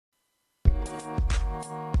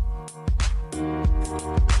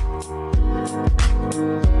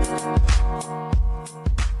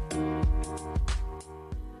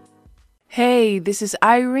Hey, this is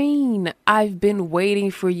Irene. I've been waiting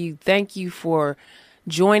for you. Thank you for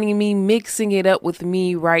joining me, mixing it up with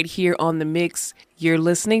me right here on The Mix. You're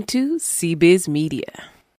listening to CBiz Media.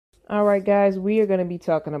 All right, guys, we are going to be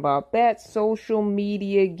talking about that social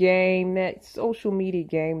media game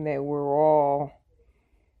that we're all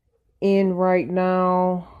in right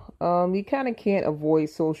now. You kind of can't avoid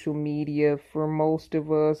social media for most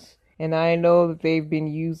of us. And I know that they've been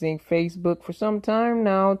using Facebook for some time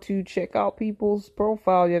now to check out people's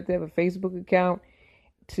profile. You have to have a Facebook account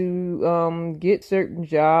to get certain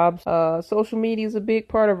jobs. Social media is a big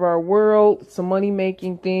part of our world. It's a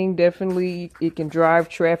money-making thing. Definitely, it can drive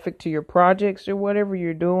traffic to your projects or whatever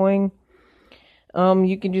you're doing.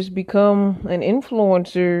 You can just become an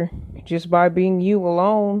influencer just by being you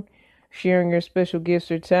alone, sharing your special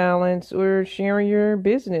gifts or talents, or sharing your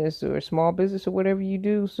business or small business or whatever you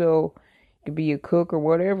do. So it could be a cook or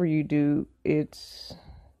whatever you do. That's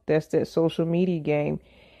that social media game.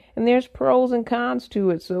 And there's pros and cons to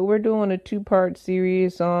it. So we're doing a 2-part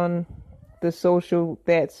series on that social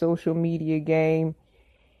media game.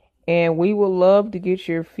 And we would love to get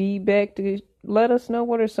your feedback to let us know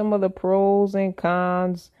what are some of the pros and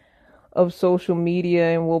cons of social media,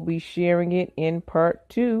 and we'll be sharing it in part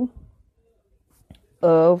 2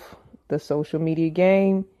 of the social media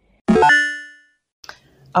game.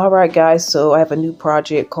 All right, guys, so I have a new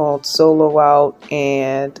project called Solo Out,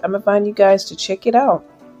 and I'm inviting you guys to check it out.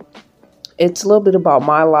 It's a little bit about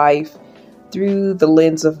my life through the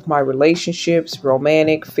lens of my relationships,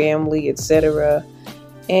 romantic, family, etc.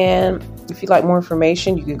 And if you'd like more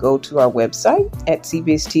information, you can go to our website at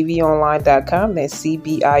cbiztvonline.com. That's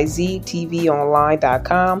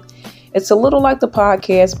cbiztvonline.com. It's a little like the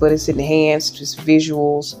podcast, but it's enhanced, just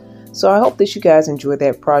visuals. So I hope that you guys enjoy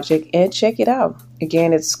that project and check it out.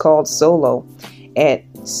 Again, it's called Solo at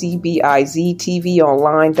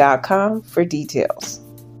cbiztvonline.com for details.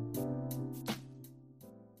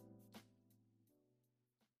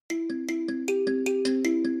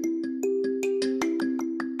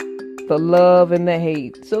 The love and the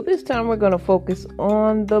hate. So this time we're going to focus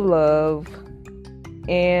on the love,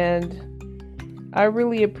 and I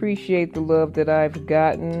really appreciate the love that I've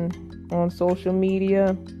gotten on social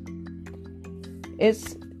media.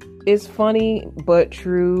 It's funny but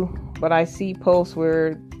true, but I see posts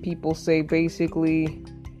where people say basically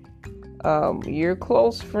your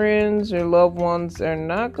close friends or loved ones are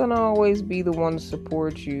not going to always be the ones to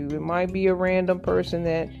support you. It might be a random person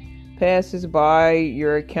that passes by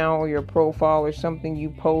your account or your profile or something you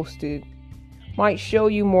posted, might show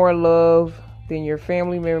you more love than your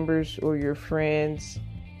family members or your friends.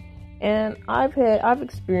 And I've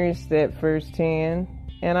experienced that firsthand,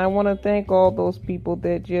 and I want to thank all those people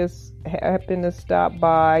that just happen to stop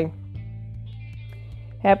by,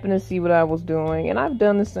 happen to see what I was doing. And I've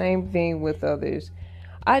done the same thing with others.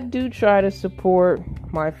 I do try to support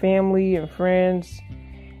my family and friends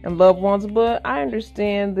and loved ones, but I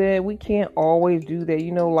understand that we can't always do that.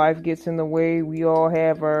 You know, life gets in the way. We all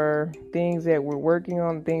have our things that we're working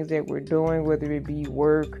on, things that we're doing, whether it be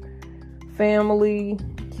work, family,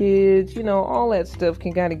 kids, all that stuff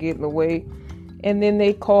can kind of get in the way. And then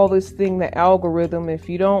they call this thing the algorithm. If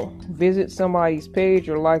you don't visit somebody's page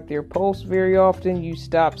or like their post very often, you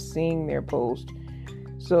stop seeing their post.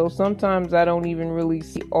 So sometimes I don't even really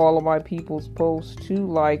see all of my people's posts to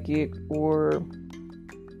like it or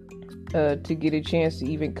to get a chance to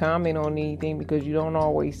even comment on anything, because you don't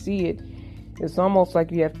always see it. It's almost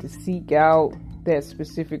like you have to seek out that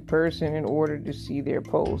specific person in order to see their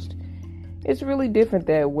post. It's really different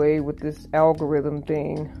that way with this algorithm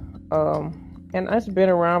thing. And it's been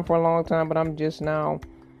around for a long time, but I'm just now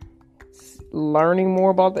learning more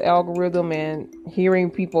about the algorithm and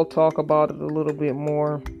hearing people talk about it a little bit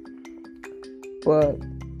more. But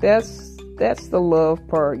that's the love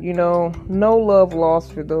part, no love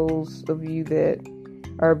lost for those of you that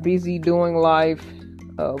are busy doing life.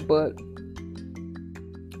 But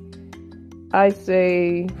I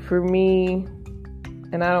say for me,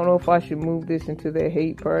 and I don't know if I should move this into the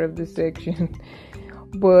hate part of this section,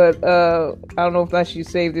 but I don't know if I should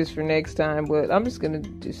save this for next time, but I'm just going to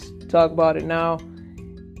just talk about it now,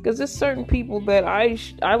 because there's certain people that I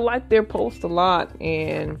like their post a lot,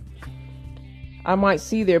 and I might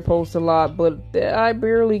see their posts a lot, but I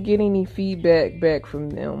barely get any feedback back from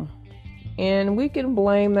them. And we can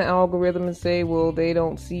blame the algorithm and say, well, they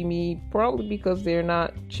don't see me, probably because they're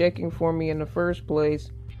not checking for me in the first place.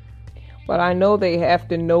 But I know they have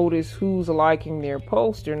to notice who's liking their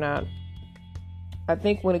post or not. I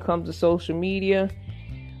think when it comes to social media,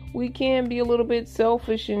 we can be a little bit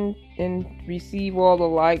selfish and receive all the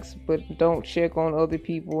likes, but don't check on other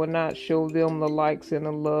people and not show them the likes and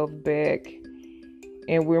the love back.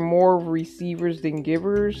 And we're more receivers than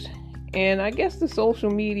givers. And I guess the social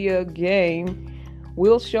media game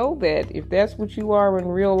will show that. If that's what you are in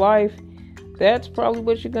real life, that's probably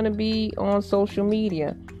what you're going to be on social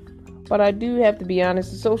media. But I do have to be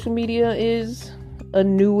honest, the social media is a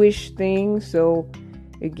newish thing. So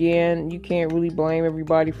again, you can't really blame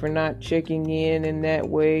everybody for not checking in that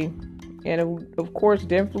way. And of course,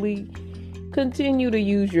 definitely continue to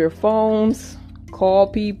use your phones. Call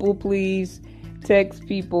people, please. Text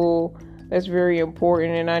people. That's very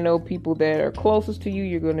important. And I know people that are closest to you,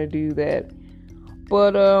 you're going to do that.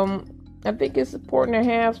 But I think it's important to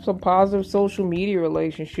have some positive social media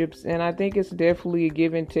relationships. And I think it's definitely a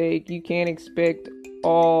give and take. You can't expect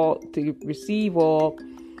all to receive all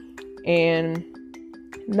and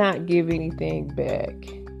not give anything back.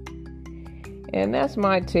 And that's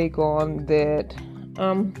my take on that.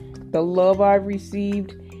 The love I've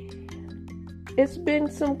received, it's been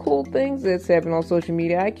some cool things that's happened on social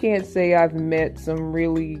media. I can't say I've met some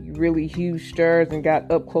really, really huge stars and got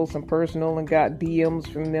up close and personal and got DMs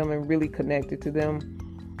from them and really connected to them.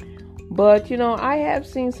 But, I have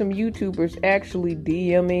seen some YouTubers actually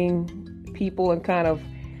DMing people and kind of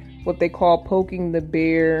what they call poking the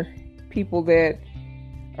bear, people that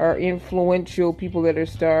are influential, people that are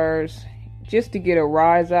stars, just to get a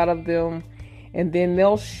rise out of them. And then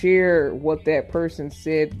they'll share what that person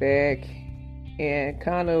said back and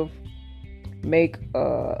kind of make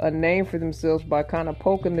a name for themselves by kind of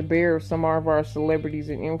poking the bear of some of our celebrities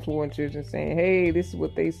and influencers and saying, hey, this is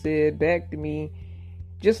what they said back to me,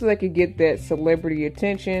 just so they could get that celebrity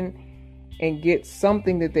attention and get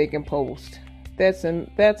something that they can post. That's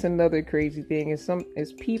another crazy thing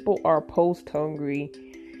is people are post hungry.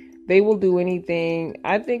 They will do anything.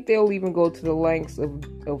 I think they'll even go to the lengths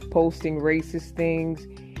of posting racist things,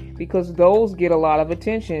 because those get a lot of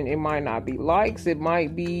attention. It might not be likes. It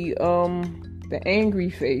might be the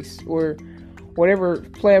angry face or whatever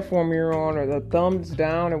platform you're on, or the thumbs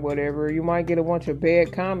down or whatever. You might get a bunch of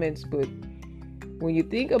bad comments, but when you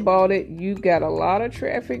think about it, you got a lot of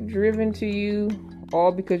traffic driven to you,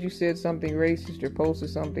 all because you said something racist or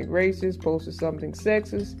posted something racist, posted something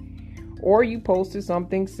sexist, or you posted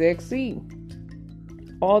something sexy.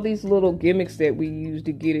 All these little gimmicks that we use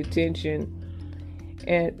to get attention.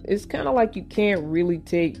 And it's kind of like you can't really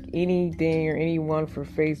take anything or anyone for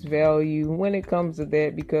face value when it comes to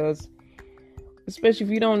that, because especially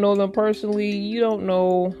if you don't know them personally, you don't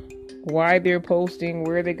know why they're posting,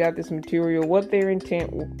 where they got this material, what their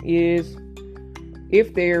intent is,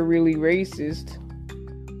 if they're really racist.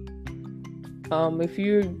 If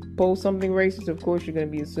you post something racist, of course you're going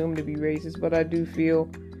to be assumed to be racist, but I do feel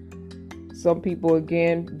some people,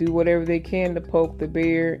 again, do whatever they can to poke the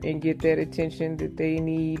bear and get that attention that they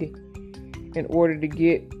need in order to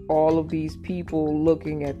get all of these people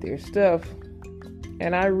looking at their stuff.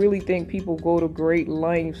 And I really think people go to great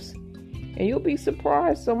lengths, and you'll be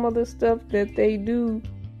surprised some of the stuff that they do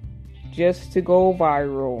just to go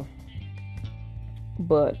viral.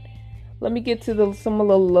 But let me get to some of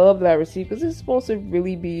the love that I received, because it's supposed to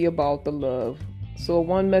really be about the love. So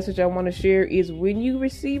one message I want to share is, when you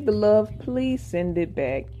receive the love, please send it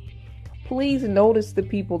back. Please notice the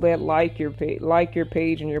people that like your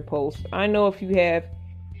page and your post. I know if you have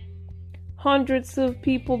hundreds of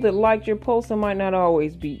people that liked your post, it might not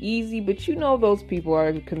always be easy, but you know those people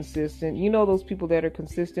are consistent. You know those people that are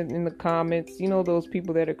consistent in the comments. You know those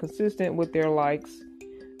people that are consistent with their likes,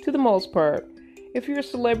 to the most part. If you're a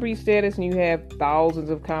celebrity status and you have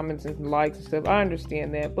thousands of comments and likes and stuff, I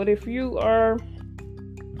understand that. But if you are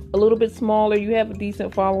a little bit smaller, you have a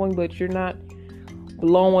decent following, but you're not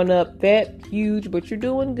blowing up that huge, but you're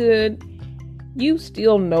doing good, you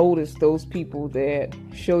still notice those people that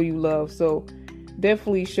show you love. So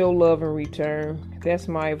definitely show love in return. That's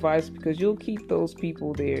my advice, because you'll keep those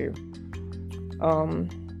people there.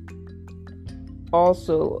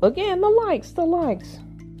 Also, again, the likes.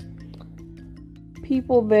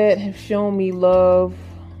 People that have shown me love,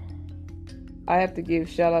 I have to give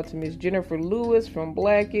shout out to Miss Jennifer Lewis from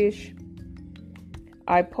Blackish.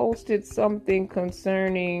 I posted something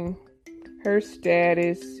concerning her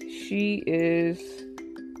status. She is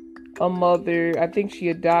a mother. I think she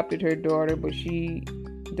adopted her daughter, but she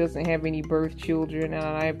doesn't have any birth children. And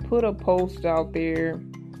I put a post out there,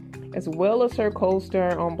 as well as her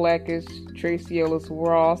co-star on Blackish, Tracee Ellis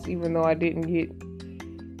Ross, even though I didn't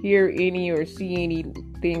hear any or see any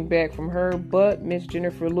anything back from her, but Miss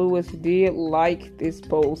Jennifer Lewis did like this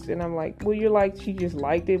post. And I'm like, well, you're like, she just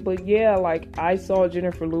liked it. But yeah, like I saw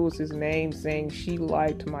Jennifer Lewis's name saying she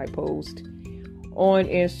liked my post on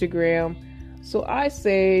Instagram. So I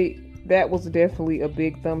say that was definitely a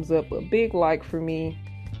big thumbs up, a big like for me.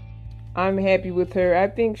 I'm happy with her. I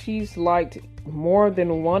think she's liked more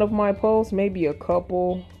than one of my posts, maybe a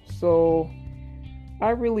couple. So I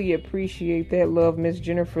really appreciate that love, Miss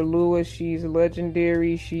Jennifer Lewis. She's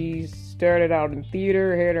legendary. She started out in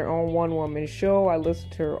theater, had her own one-woman show. I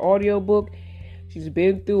listened to her audiobook. She's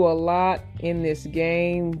been through a lot in this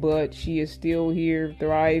game, but she is still here,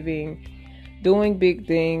 thriving, doing big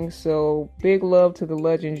things. So big love to the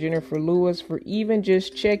legend Jennifer Lewis for even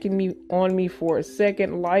just checking on me for a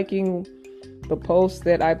second, liking the posts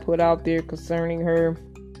that I put out there concerning her,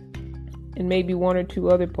 and maybe one or two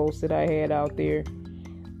other posts that I had out there.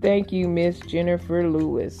 Thank you, Miss Jennifer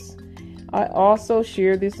Lewis. I also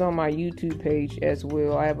share this on my YouTube page as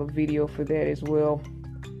well. I have a video for that as well.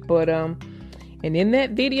 But and in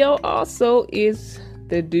that video also is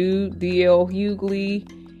the dude D.L. Hughley.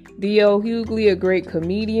 D.L. Hughley, a great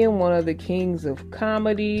comedian, one of the kings of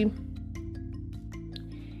comedy.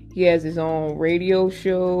 He has his own radio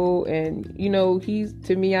show, and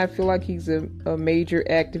to me, I feel like he's a major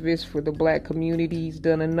activist for the Black community. He's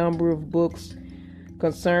done a number of books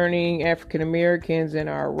concerning African Americans and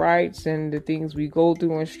our rights and the things we go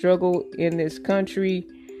through and struggle in this country.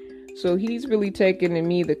 So he's really taken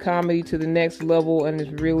the comedy to the next level, and has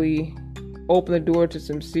really opened the door to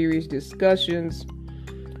some serious discussions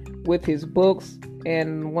with his books.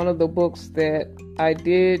 And one of the books that I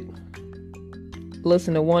did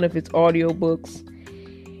listen to, one of his audiobooks,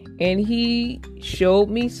 and he showed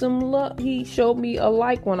me some love. He showed me a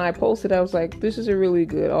like when I posted. I was like, this is a really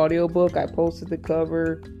good audiobook. I posted the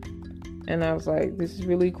cover, and I was like, this is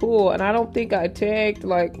really cool. And I don't think I tagged,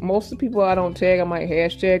 like most of the people I don't tag, I might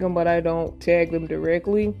hashtag them, but I don't tag them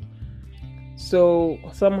directly. So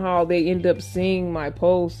somehow they end up seeing my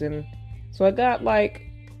post. And so I got like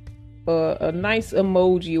a nice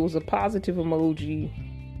emoji. It was a positive emoji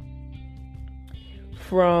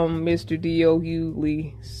from Mr. D.L.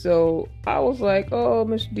 Hughley. So I was like, oh,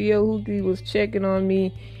 Mr. D.L. Hughley was checking on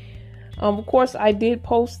me. Of course, I did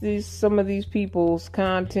post some of these people's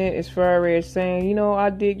content as far as saying, I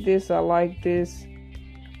dig this, I like this.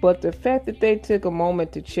 But the fact that they took a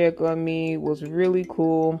moment to check on me was really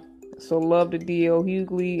cool. So love to D.L.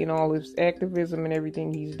 Hughley and all his activism and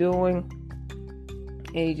everything he's doing.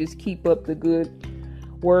 And you just keep up the good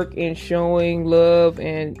work and showing love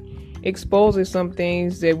and exposing some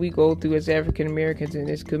things that we go through as African Americans in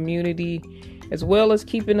this community, as well as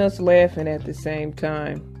keeping us laughing at the same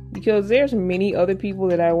time. Because there's many other people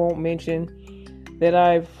that I won't mention that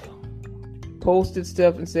I've posted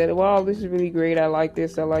stuff and said, wow, this is really great. I like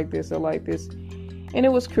this. I like this. I like this. And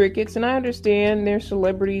it was crickets. And I understand they're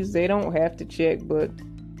celebrities. They don't have to check, but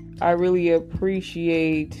I really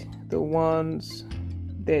appreciate the ones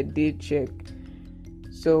that did check.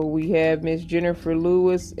 So we have Miss Jennifer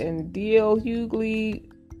Lewis and D.L. Hughley.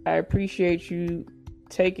 I appreciate you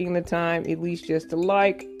taking the time, at least just to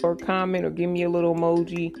like or comment or give me a little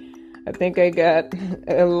emoji. I think I got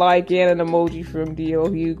a like and an emoji from D.L.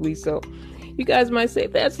 Hughley. So you guys might say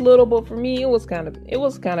that's little, but for me, it was kind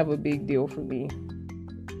of a big deal for me.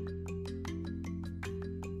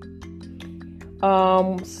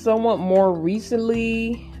 Somewhat more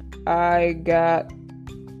recently, I got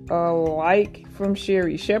a like from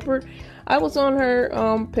Sherri Shepherd. I was on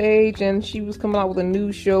her page, and she was coming out with a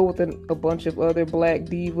new show with a bunch of other Black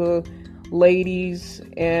diva ladies,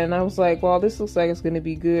 and I was like, well, this looks like it's going to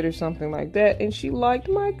be good or something like that. And she liked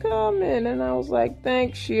my comment, and I was like,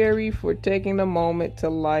 thanks, Sherri, for taking the moment to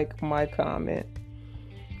like my comment.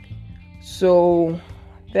 So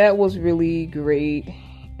that was really great,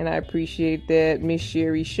 and I appreciate that. Miss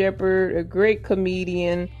Sherri Shepherd, a great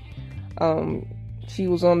comedian. She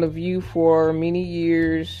was on The View for many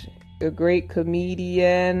years, a great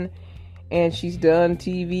comedian, and she's done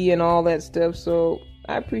TV and all that stuff. So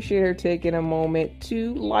I appreciate her taking a moment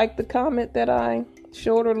to like the comment that I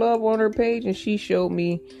showed her love on her page, and she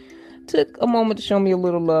took a moment to show me a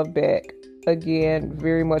little love back. Again,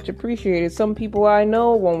 very much appreciated. Some people I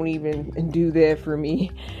know won't even do that for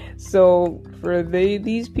me. So for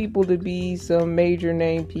these people to be some major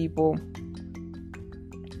name people,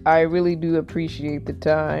 I really do appreciate the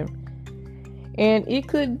time. And it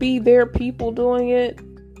could be their people doing it.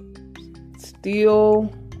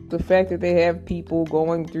 Still, the fact that they have people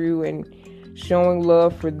going through and showing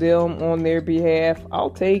love for them on their behalf, I'll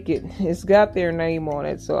take it. It's got their name on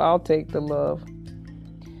it, so I'll take the love.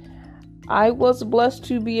 I was blessed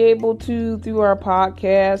to be able to, through our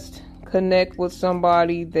podcast, connect with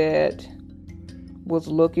somebody that was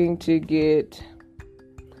looking to get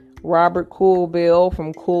Robert Kool Bell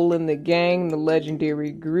from Kool and the Gang, the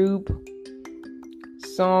legendary group.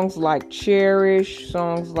 Songs like Cherish,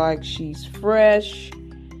 songs like She's Fresh,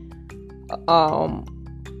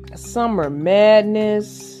 Summer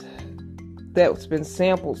Madness, that's been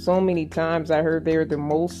sampled so many times. I heard they're the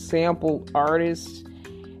most sampled artists.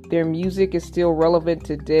 Their music is still relevant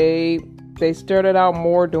today. They started out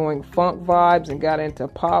more doing funk vibes and got into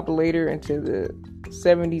pop later into the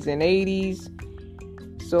 70s and 80s.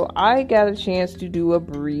 So I got a chance to do a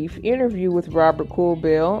brief interview with Robert Kool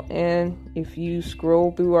Bell, and if you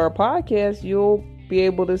scroll through our podcast, you'll be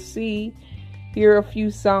able to hear a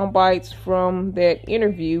few sound bites from that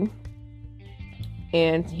interview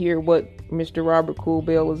and hear what Mr. Robert Kool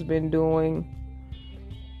Bell has been doing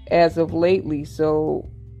as of lately. So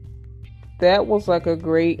that was like a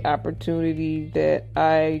great opportunity that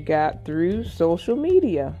I got through social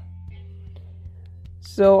media.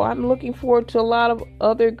 So I'm looking forward to a lot of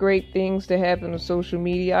other great things to happen on social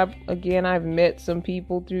media. I've met some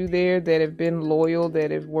people through there that have been loyal, that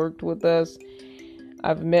have worked with us.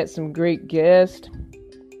 I've met some great guests.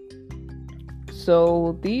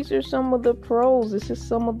 So these are some of the pros. This is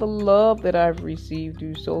some of the love that I've received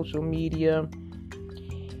through social media.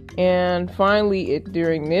 And finally,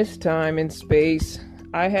 during this time and space,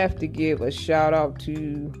 I have to give a shout out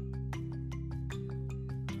to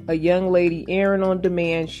a young lady, Erin on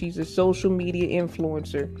Demand. She's a social media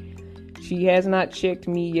influencer. She has not checked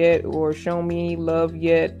me yet or shown me any love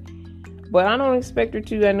yet, but I don't expect her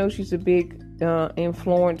to. I know she's a big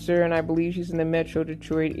influencer, and I believe she's in the Metro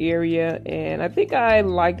Detroit area. And I think I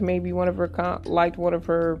liked one of her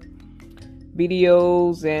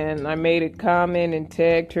videos, and I made a comment and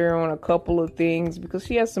tagged her on a couple of things because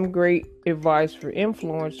she has some great advice for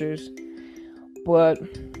influencers. But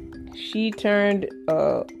she turned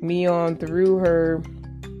me on through her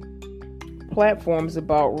platforms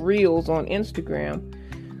about Reels on Instagram.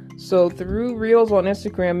 So through Reels on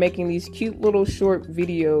Instagram, making these cute little short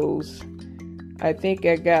videos, I think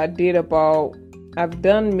I've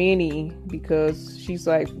done many, because she's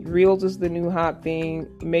like, Reels is the new hot thing.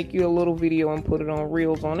 Make you a little video and put it on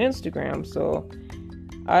Reels on Instagram. So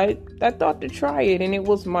I thought to try it, and it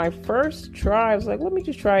was my first try. I was like, let me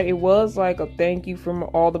just try it. It was like a thank you from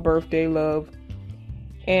all the birthday love.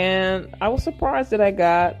 And I was surprised that I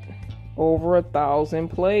got over 1,000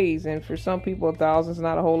 plays. And for some people, 1,000 is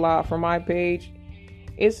not a whole lot. For my page,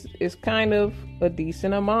 it's kind of a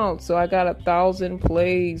decent amount. So I got 1,000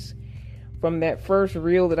 plays from that first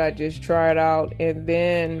reel that I just tried out. And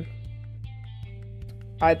then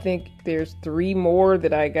I think there's 3 more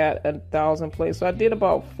that I got 1,000 plays. So I did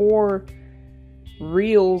about 4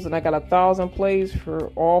 reels, and I got 1,000 plays for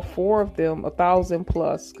all 4 of them, 1,000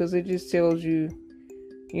 plus, because it just tells you,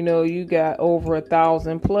 you got over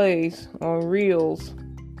 1,000 plays on reels.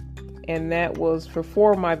 And that was for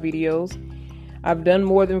 4 of my videos. I've done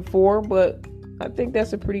more than 4, but I think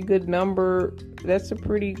that's a pretty good number. That's a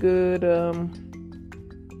pretty good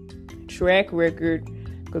track record,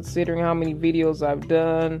 considering how many videos I've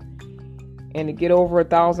done, and to get over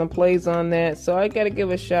 1,000 plays on that. So I got to give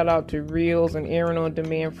a shout out to Reels and Erin on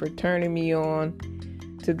Demand for turning me on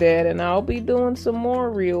to that. And I'll be doing some more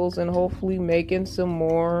Reels and hopefully making some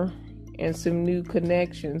more and some new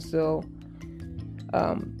connections. So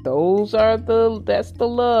that's the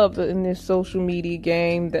love in this social media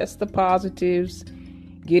game. That's the positives.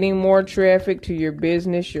 Getting more traffic to your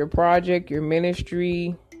business, your project, your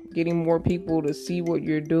ministry, getting more people to see what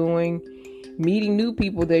you're doing, meeting new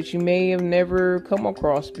people that you may have never come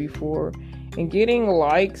across before, and getting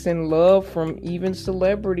likes and love from even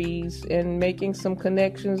celebrities and making some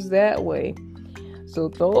connections that way. So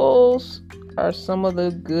those are some of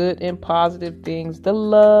the good and positive things, the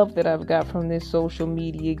love that I've got from this social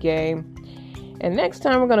media game. And next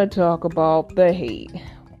time we're going to talk about the hate.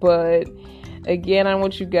 But again, I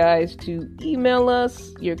want you guys to email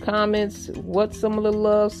us your comments. What's some of the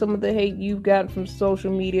love, some of the hate you've gotten from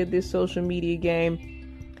social media, this social media game?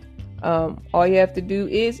 All you have to do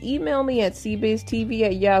is email me at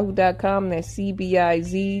cbiztv@yahoo.com. That's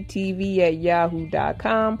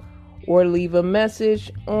cbiztv@yahoo.com. Or leave a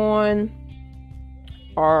message on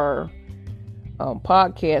our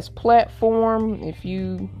podcast platform. If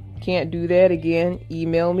you can't do that, again,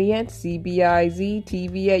 email me at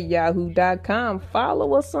cbiztv@yahoo.com.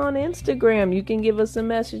 Follow us on Instagram. You can give us a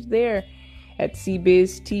message there at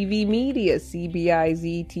CBizTV Media,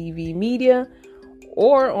 CBIZTV Media,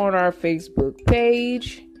 or on our Facebook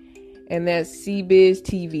page, and that's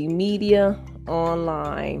CBizTV Media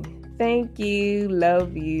Online. Thank you.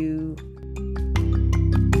 Love you.